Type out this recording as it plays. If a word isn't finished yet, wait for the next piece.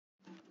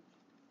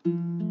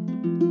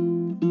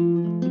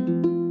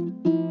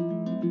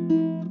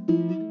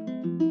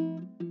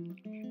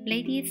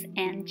Ladies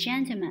and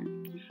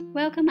gentlemen,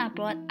 welcome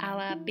aboard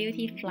our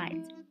beauty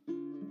flight.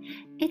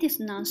 It is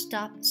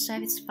non-stop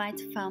service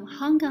flight from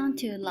Hong Kong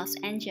to Los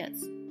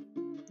Angeles.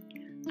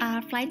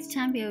 Our flight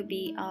time will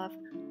be of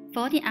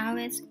 40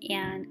 hours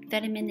and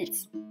 30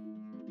 minutes.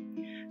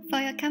 For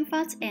your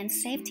comfort and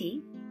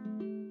safety,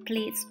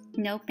 please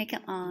no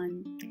makeup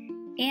on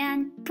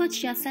and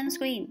put your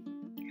sunscreen.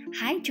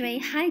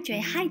 Hydrate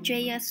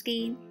your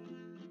skin.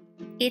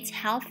 Eat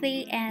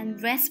healthy and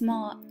rest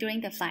more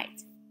during the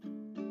flight.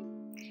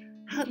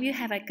 Hope you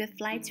have a good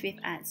flight with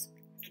us.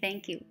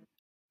 Thank you.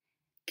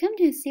 Come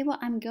to see what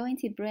I'm going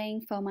to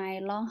bring for my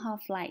long-haul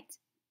flight.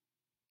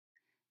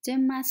 The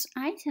must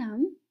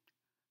item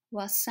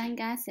was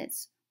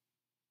sunglasses,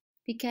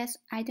 because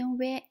I don't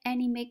wear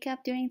any makeup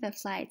during the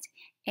flight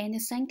and the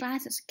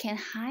sunglasses can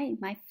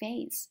hide my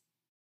face.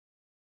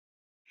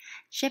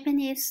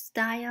 Japanese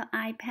style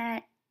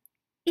iPad.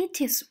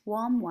 It is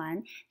warm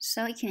one,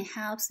 so it can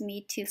help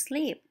me to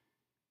sleep.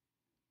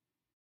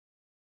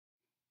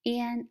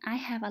 And I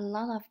have a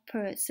lot of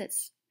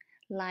purses,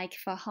 like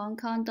for Hong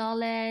Kong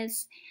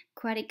dollars,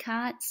 credit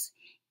cards,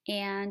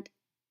 and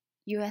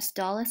US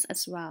dollars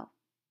as well.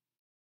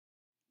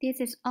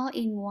 This is all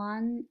in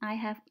one. I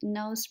have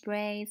nose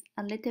sprays,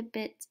 a little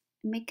bit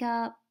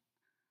makeup,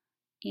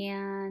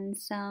 and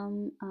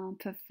some little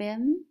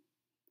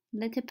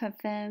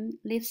perfume,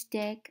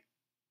 lipstick,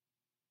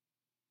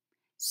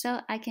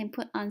 so I can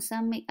put on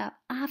some makeup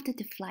after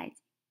the flight.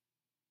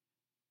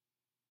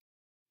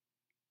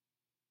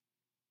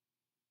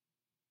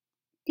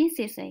 This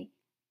is a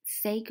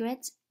sacred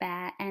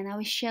bag and I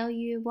will show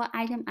you what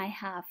item I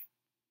have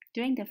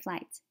during the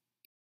flight.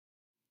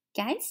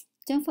 Guys,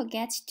 don't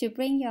forget to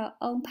bring your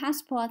own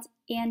passport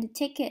and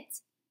ticket.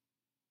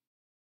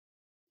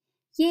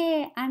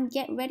 Yeah, I'm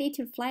getting ready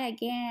to fly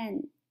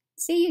again.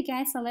 See you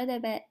guys a little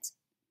bit.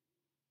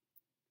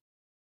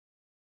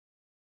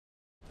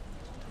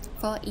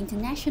 For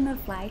international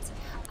flights,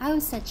 I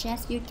would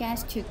suggest you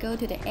guys to go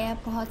to the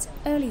airport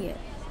earlier,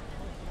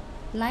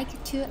 like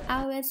 2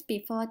 hours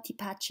before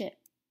departure.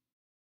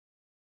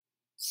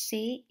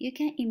 See, you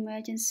can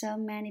imagine so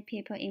many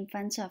people in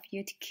front of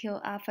you to queue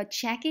up for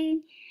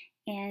check-in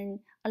and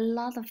a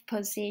lot of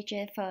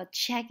procedure for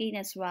check-in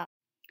as well.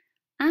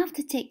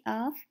 After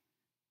takeoff,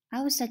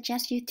 I would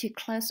suggest you to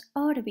close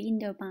all the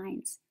window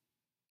blinds.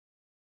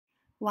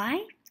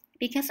 Why?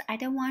 Because I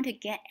don't want to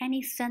get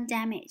any sun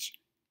damage.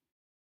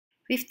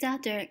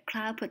 Without the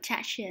cloud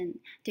protection,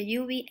 the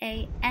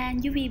UVA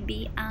and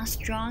UVB are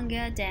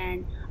stronger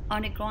than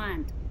on the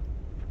ground.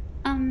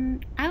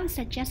 I would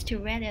suggest to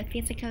wear the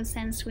physical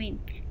sunscreen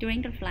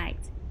during the flight.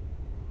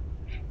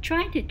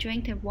 Try to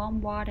drink the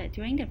warm water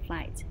during the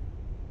flight.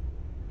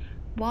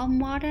 Warm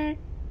water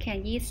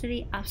can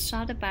easily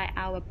absorbed by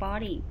our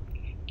body,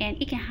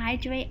 and it can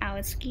hydrate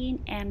our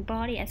skin and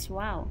body as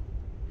well.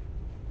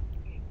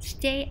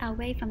 Stay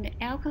away from the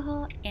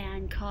alcohol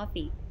and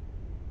coffee.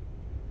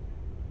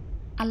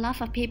 A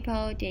lot of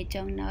people, they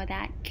don't know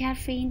that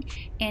caffeine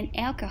and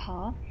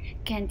alcohol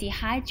can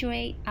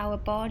dehydrate our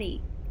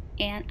body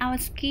and our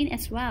skin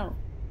as well.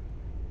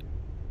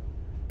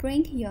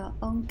 Bring your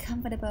own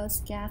comfortable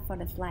scarf for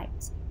the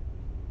flight.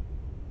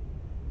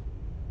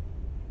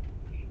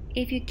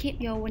 If you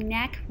keep your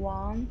neck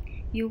warm,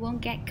 you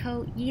won't get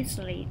cold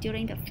easily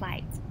during the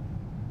flight.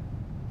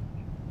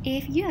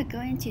 If you are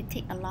going to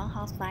take a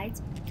long-haul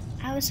flight,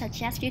 I would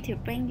suggest you to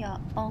bring your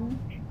own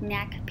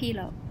neck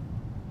pillow,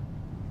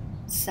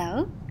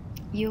 so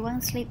you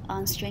won't sleep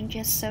on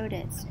strangers'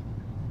 shoulders.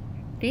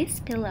 This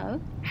pillow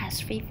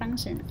has 3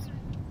 functions.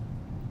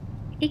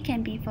 It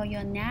can be for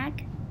your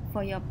neck,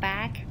 for your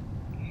back,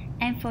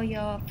 and for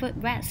your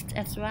footrest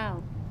as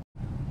well.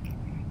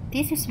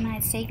 This is my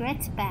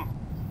cigarette bag.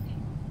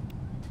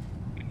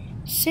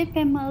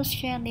 Super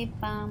Moisture lip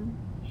balm.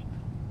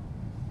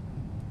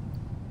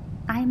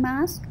 Eye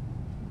mask,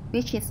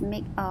 which is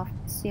made of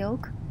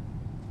silk.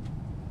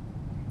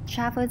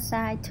 Travel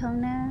size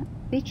toner,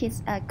 which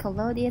is a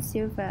colloidal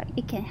silver.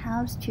 It can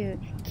help to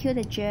kill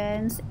the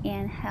germs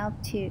and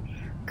help to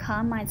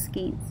calm my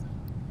skin.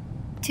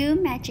 2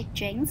 magic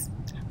drinks,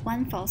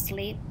 one for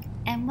sleep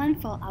and one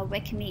for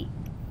awake me.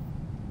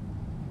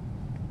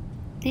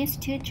 These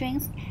 2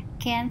 drinks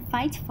can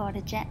fight for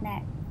the jet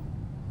lag.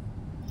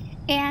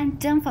 And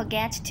don't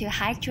forget to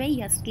hydrate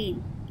your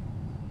skin.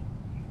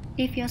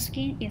 If your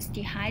skin is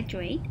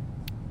dehydrated,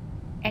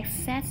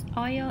 excess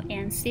oil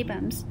and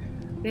sebums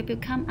will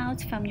come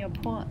out from your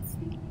pores.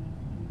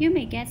 You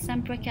may get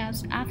some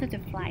breakouts after the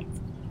flight.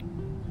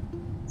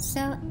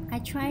 So I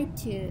try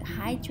to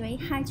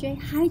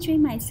hydrate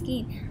my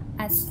skin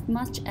as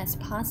much as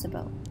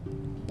possible,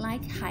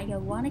 like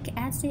hyaluronic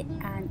acid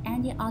and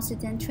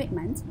antioxidant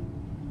treatment.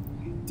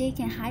 They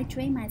can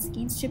hydrate my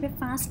skin super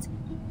fast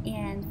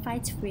and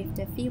fight with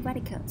the free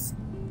radicals.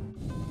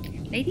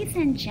 Ladies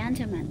and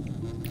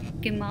gentlemen,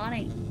 good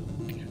morning.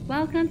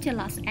 Welcome to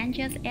Los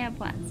Angeles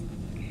Airport.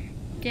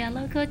 The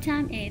local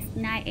time is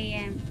 9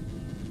 a.m.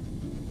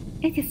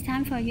 It is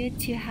time for you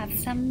to have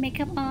some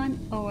makeup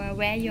on or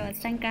wear your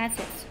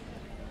sunglasses.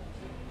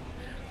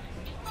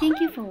 Thank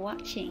you for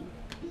watching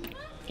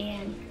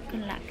and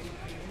good luck.